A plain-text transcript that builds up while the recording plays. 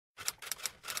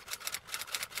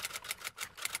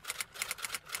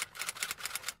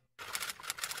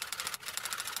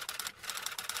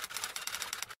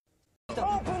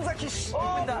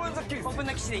分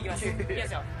な騎士でいきます。いきま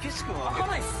すよ。岸くんは開か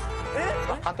ないっす。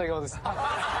反対側です。岸くん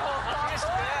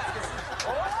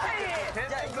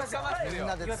じゃあ行きますよ。みん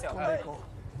なで突っ込んでいこ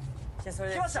じゃあそれ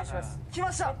で来ました来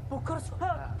ました。僕から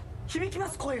響きま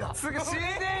す声が。う。すぐ死んでん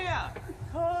やん。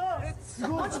す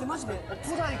ごい。マジでマジで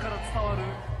古代から伝わる。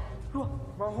うわ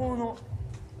魔法の。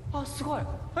あすごい。や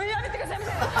めてください。やめ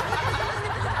て。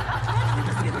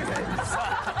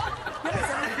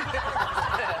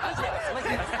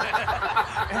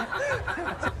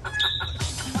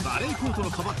バレーコートの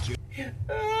カバッキュ。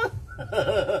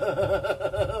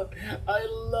I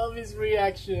love his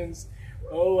reactions.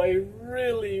 Oh, I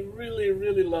really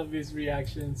love his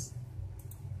reactions.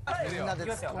 みんなで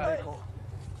突っ込んでいこう。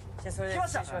じゃあそれで来ま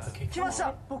した来まし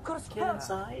た。僕から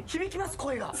響きます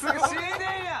声が。すぐ死んでん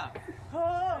やん。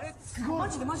すごい。マ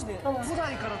ジでマジで古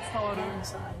代から伝わる。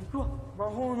うわ魔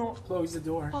法の。 Close the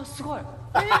door. あすごい。 Lock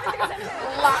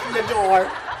the door.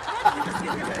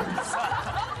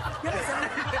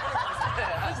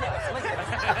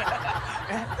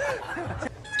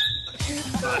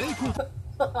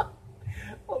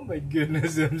 Oh my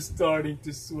goodness, I'm starting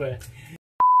to sweat.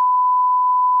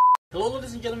 Hello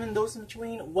ladies and gentlemen, those in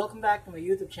between, welcome back to my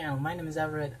YouTube channel. My name is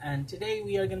Everett and today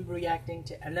we are going to be reacting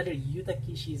to another Yuta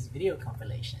Kishi's video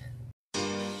compilation.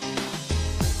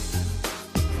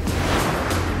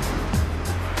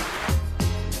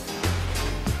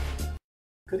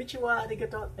 Konnichiwa,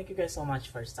 arigato. Thank you guys so much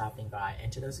for stopping by,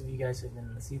 and to those of you guys who have been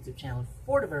on this YouTube channel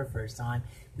for the very first time,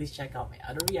 please check out my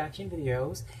other reaction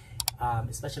videos,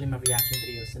 especially my reaction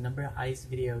videos, the Number Ice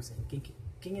videos, and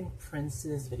King and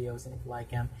Princess videos, and if you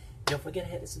like them, don't forget to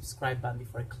hit the subscribe button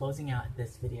before closing out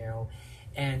this video.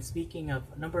 And speaking of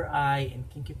Number I and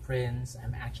Kinky Prince,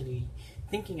 I'm actually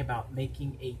thinking about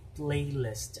making a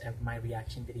playlist of my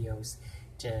reaction videos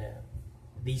to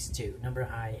these two, Number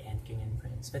I and King and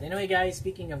Prince. But anyway guys,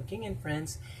 speaking of King and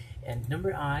Prince and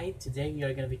Number I, today we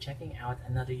are going to be checking out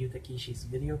another Yuta Kishi's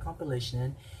video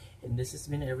compilation, and this has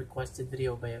been a requested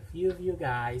video by a few of you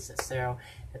guys. So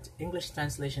the English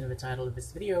translation of the title of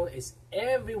this video is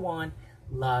Everyone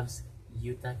Loves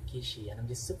Yuta Kishi, and I'm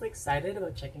just super excited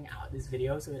about checking out this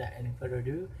video. So without any further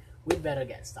ado, we'd better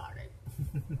get started.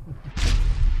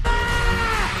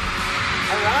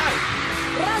 Alright!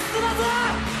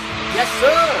 Yes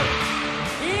sir!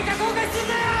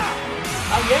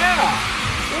 Oh yeah!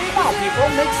 Come on people,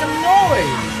 make some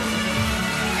noise!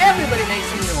 Everybody make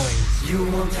some noise! You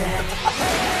want that?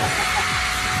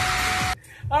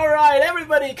 Alright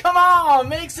everybody, come on!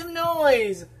 Make some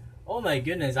noise! Oh my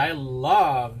goodness, I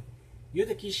love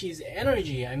Yuta Kishi's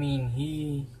energy. I mean,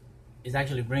 he is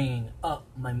actually bringing up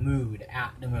my mood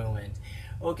at the moment.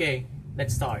 Okay,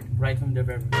 let's start right from the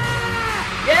very beginning.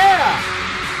 Yeah!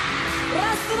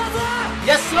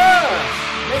 Yes sir!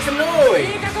 Make some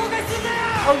noise!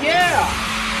 Oh yeah!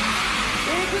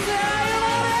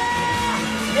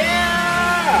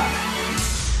 Yeah!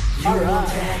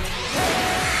 Alright!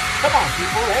 Come on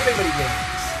people, everybody dance!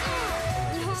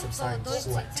 ドイツ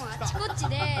もあちこち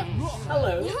で、日本だ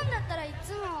ったらい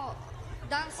つも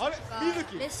ダンスとか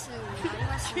レッスンがあり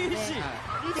ますので、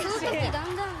その時だんだん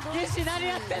ドイツに入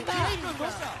るのが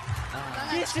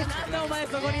なんでお前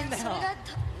そこにいんだよ。それが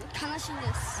楽しいんで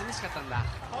す。楽しかったんだ。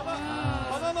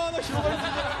鼻の穴広がりす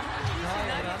ぎだ。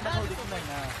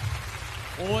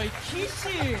おい騎士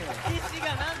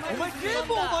がなんでお前全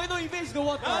部お前のイメージで終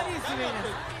わった。何するんで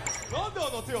す。なんであ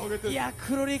んな手を挙げてるの。いや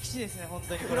黒歴史ですね本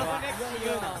当に。黒歴史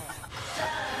言うな。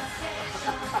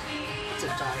It's a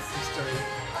dark history.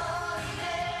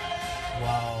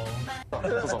 Wow. レ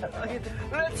ッ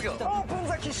ツゴー。オープン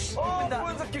ザキッシュ。オ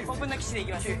ープンな騎士でい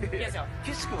きます。いきますよ。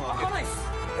岸くんは開かないっす。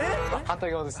反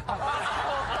対側です。岸くん。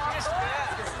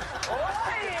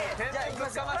じゃあ行きま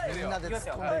すよ。みんなで突っ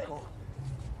込んでいこう。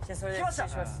じゃあそれで来ました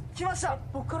来ました。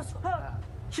僕から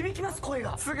響きます声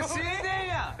が。すぐ死んでん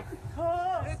やん。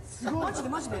すごい。マジで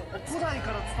マジで古代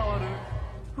から伝わる。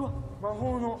うわ魔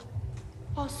法の。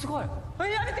あすごい。や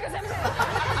めてください。やめて。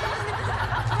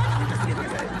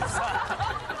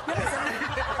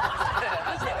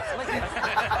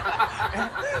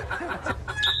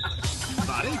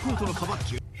バレーコートのカバッ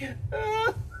キュ。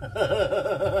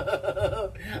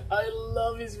I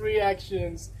love his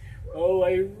reactions. Oh,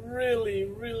 I really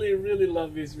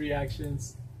love his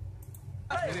reactions.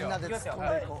 みんなで突っ込ん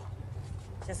でいこう。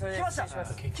じゃあそれで来ました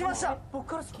来ました。僕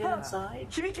から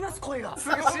響きます声が。す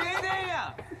ぐ死んでん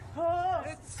やん。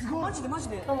すごい。マジでマジ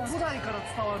で古代から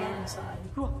伝わる。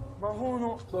うわ魔法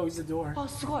の。 Close the door. あ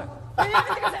すごい。 Lock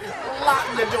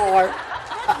the door.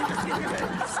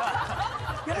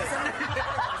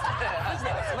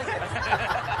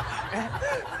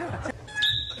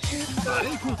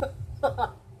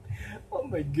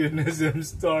 my goodness, I'm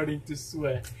starting to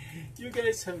sweat. You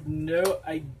guys have no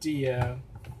idea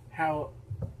how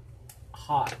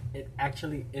hot it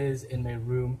actually is in my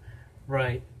room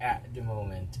right at the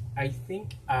moment. I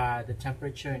think the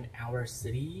temperature in our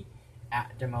city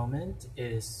at the moment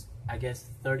is, I guess,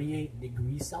 38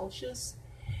 degrees Celsius.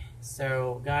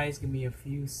 So guys, give me a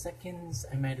few seconds.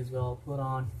 I might as well put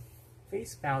on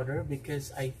face powder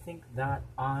because I think that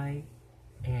I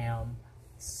am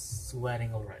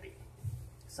sweating already.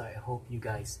 So I hope you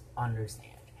guys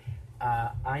understand.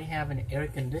 I have an air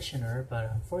conditioner,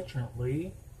 but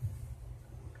unfortunately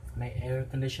my air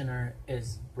conditioner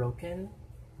is broken,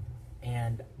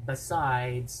 and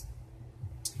besides,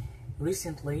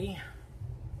 recently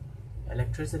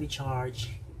electricity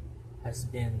charge has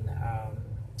been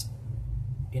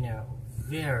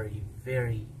very,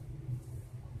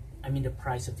 I mean, the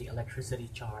price of the electricity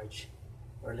charge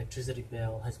or electricity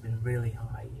bill has been really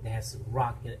high. It has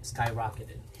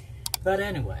skyrocketed. But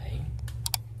anyway,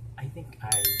 I think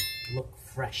I look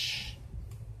fresh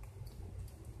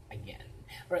again.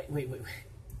 Right, wait.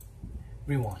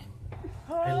 Rewind.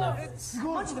 I love this.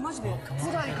 マジでマジで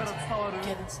古代から伝わる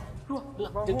Get inside. うわ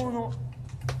魔法の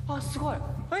あすごいや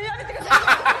めてくださ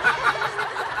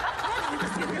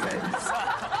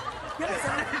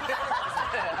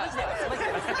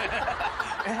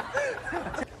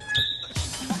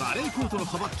バレーコートの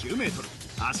幅9メートル、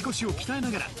足腰を鍛えな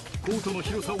がらコートの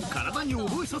広さを体に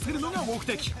覚えさせるのが目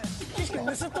的。岸君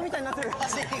ムスッとみたいになってる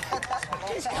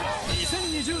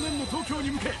2020年の東京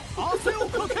に向け汗を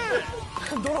かけ。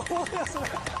泥棒やそれ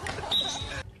や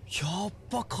っ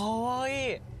ぱかわ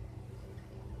いい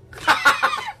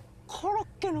コロッ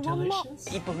ケのまんま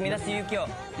Delicious. 一歩踏み出す勇気を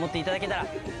持っていただけたら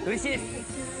嬉しいです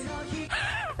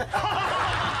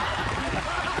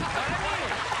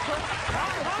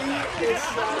It's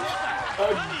such a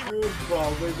good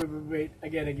ball. Wait.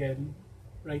 Again.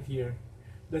 Right here.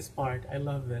 This part. I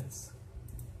love this.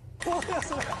 や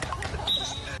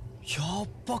っ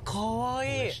ぱかわ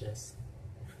いい Delicious.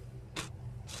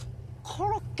 コ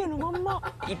ロッケのまんま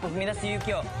一歩踏み出す勇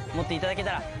気を持っていただけ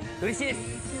たら嬉しいです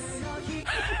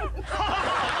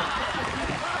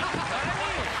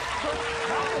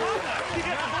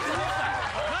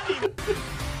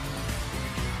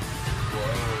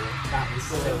That was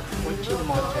so Koichi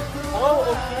Moto. Oh,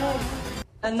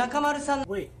 okay. 中丸さん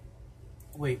Wait.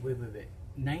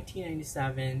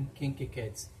 1997 Kinky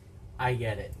Kids. I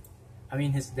get it. I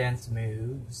mean, his dance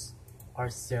moves are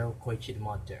so Koichi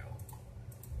Moto.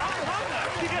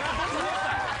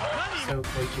 So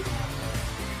Koichi Moto.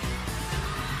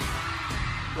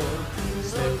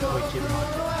 So Koichi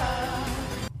Moto.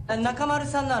 中丸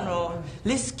さんの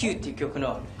レスキューっていう曲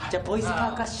のじゃあボイスパ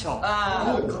ーカッションか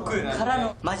ら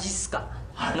のマジスカ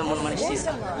のモノマネしていいです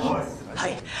かは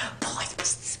いボイスピ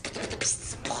スボイ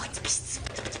スピス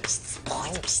ボ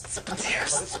イスピス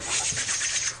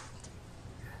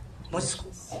マジっすか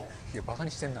いやバカ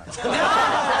にしてんな。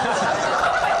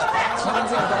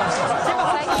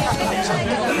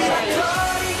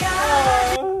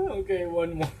Okay,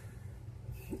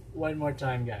 one more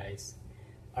time, guys.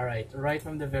 Alright, right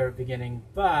from the very beginning,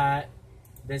 but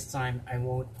this time I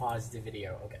won't pause the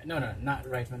video. Okay, no, not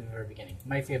right from the very beginning.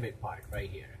 My favorite part, right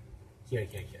here. Here.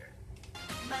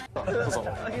 レッツゴ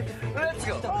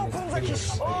ーオープンザキッ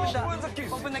シュオ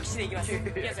ープンザキッシュでいきますいき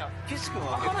ますよキッシュ君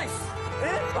は開かないっす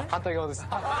反対側です。おい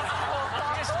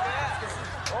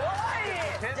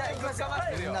じゃあ行きますよ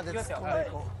みんなで突っ込んでい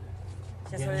こう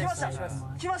じゃあそれで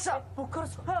来ました僕から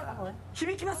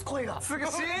響きます声がすぐ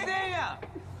死んでんや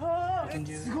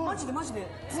すごいマジで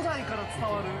古代から伝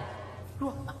わるう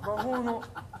わ魔法の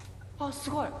あす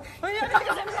ごいやめてくだ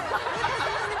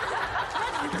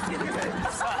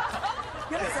さい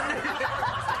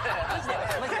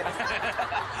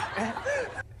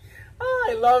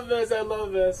I love this.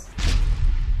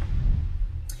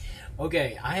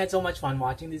 Okay, I had so much fun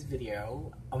watching this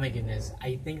video. Oh my goodness,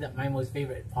 I think that my most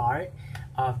favorite part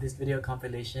of this video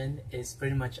compilation is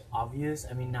pretty much obvious.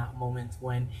 I mean, that moment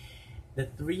when the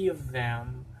three of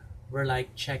them were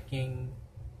like checking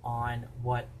on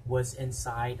what was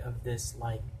inside of this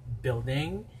like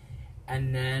building,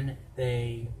 and then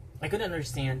I couldn't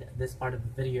understand this part of the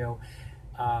video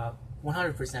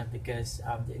 100% because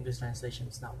the English translation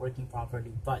is not working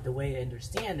properly, but the way I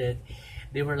understand it,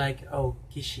 they were like, oh,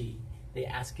 Kishi, they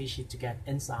asked Kishi to get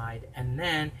inside, and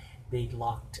then they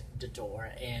locked the door,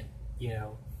 and you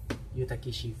know, Yuta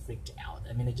Kishi freaked out.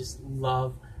 I mean, I just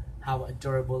love how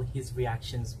adorable his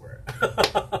reactions were.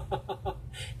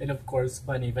 And of course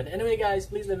funny. But anyway guys,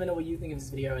 please let me know what you think of this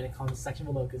video in the comment section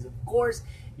below, because of course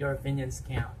your opinions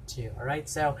count too. Alright,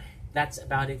 so that's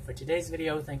about it for today's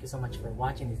video. Thank you so much for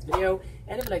watching this video.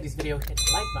 And if you like this video, hit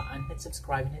the like button, hit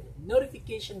subscribe, and hit the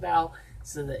notification bell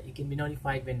so that you can be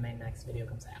notified when my next video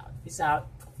comes out. Peace out.